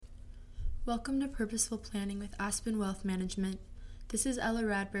Welcome to Purposeful Planning with Aspen Wealth Management. This is Ella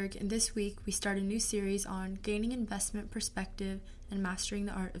Radberg, and this week we start a new series on gaining investment perspective and mastering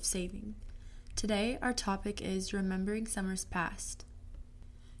the art of saving. Today, our topic is remembering summers past.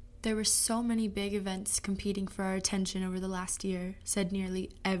 There were so many big events competing for our attention over the last year, said nearly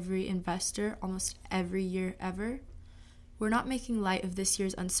every investor almost every year ever. We're not making light of this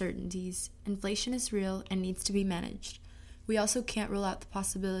year's uncertainties. Inflation is real and needs to be managed. We also can't rule out the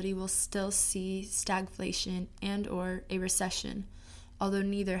possibility we'll still see stagflation and/or a recession, although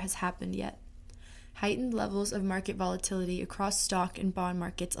neither has happened yet. Heightened levels of market volatility across stock and bond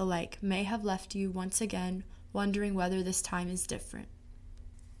markets alike may have left you once again wondering whether this time is different.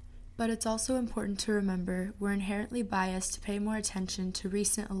 But it's also important to remember we're inherently biased to pay more attention to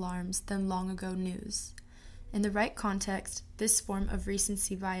recent alarms than long ago news. In the right context, this form of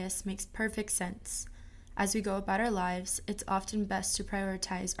recency bias makes perfect sense. As we go about our lives, it's often best to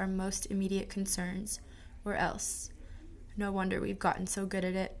prioritize our most immediate concerns, or else. No wonder we've gotten so good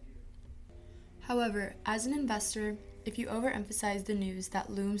at it. However, as an investor, if you overemphasize the news that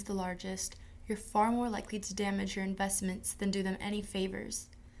looms the largest, you're far more likely to damage your investments than do them any favors.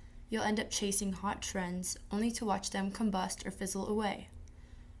 You'll end up chasing hot trends only to watch them combust or fizzle away.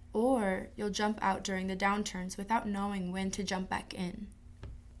 Or you'll jump out during the downturns without knowing when to jump back in.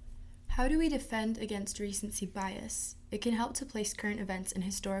 How do we defend against recency bias? It can help to place current events in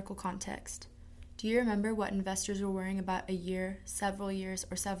historical context. Do you remember what investors were worrying about a year, several years,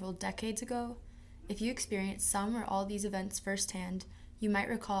 or several decades ago? If you experienced some or all these events firsthand, you might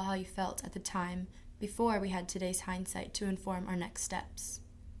recall how you felt at the time before we had today's hindsight to inform our next steps.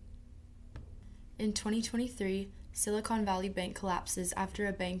 In 2023, Silicon Valley Bank collapses after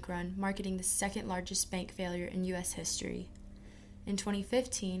a bank run, marking the second largest bank failure in U.S. history. In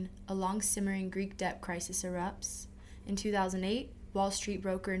 2015, a long-simmering Greek debt crisis erupts. In 2008, Wall Street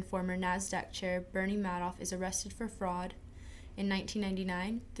broker and former NASDAQ chair Bernie Madoff is arrested for fraud. In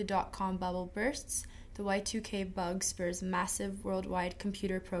 1999, the dot-com bubble bursts. The Y2K bug spurs massive worldwide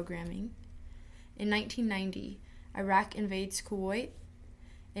computer programming. In 1990, Iraq invades Kuwait.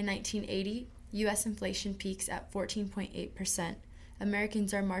 In 1980, U.S. inflation peaks at 14.8%.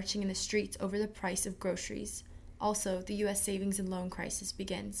 Americans are marching in the streets over the price of groceries. Also, the U.S. savings and loan crisis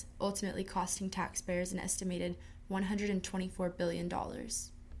begins, ultimately costing taxpayers an estimated $124 billion.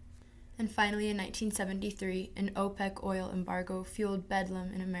 And finally, in 1973, an OPEC oil embargo fueled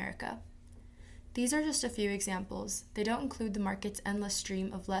bedlam in America. These are just a few examples. They don't include the market's endless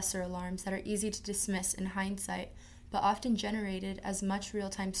stream of lesser alarms that are easy to dismiss in hindsight, but often generated as much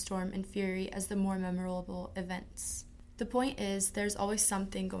real-time storm and fury as the more memorable events. The point is, there's always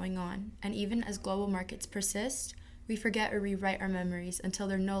something going on, and even as global markets persist, we forget or rewrite our memories until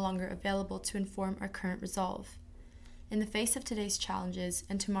they're no longer available to inform our current resolve. In the face of today's challenges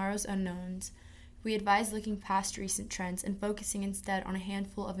and tomorrow's unknowns, we advise looking past recent trends and focusing instead on a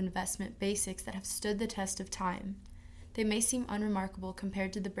handful of investment basics that have stood the test of time. They may seem unremarkable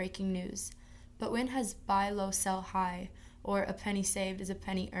compared to the breaking news, but when has buy low, sell high, or a penny saved is a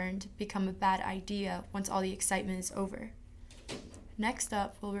penny earned become a bad idea once all the excitement is over? Next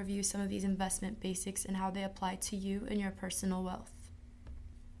up, we'll review some of these investment basics and how they apply to you and your personal wealth.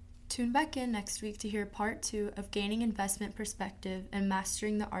 Tune back in next week to hear part 2 of Gaining Investment Perspective and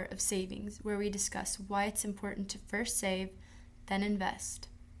Mastering the Art of Savings, where we discuss why it's important to first save, then invest.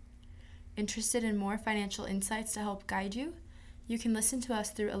 Interested in more financial insights to help guide you? You can listen to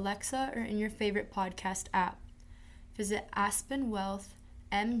us through Alexa or in your favorite podcast app. Visit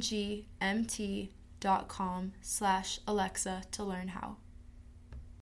aspenwealthmgmt.com/Alexa to learn how.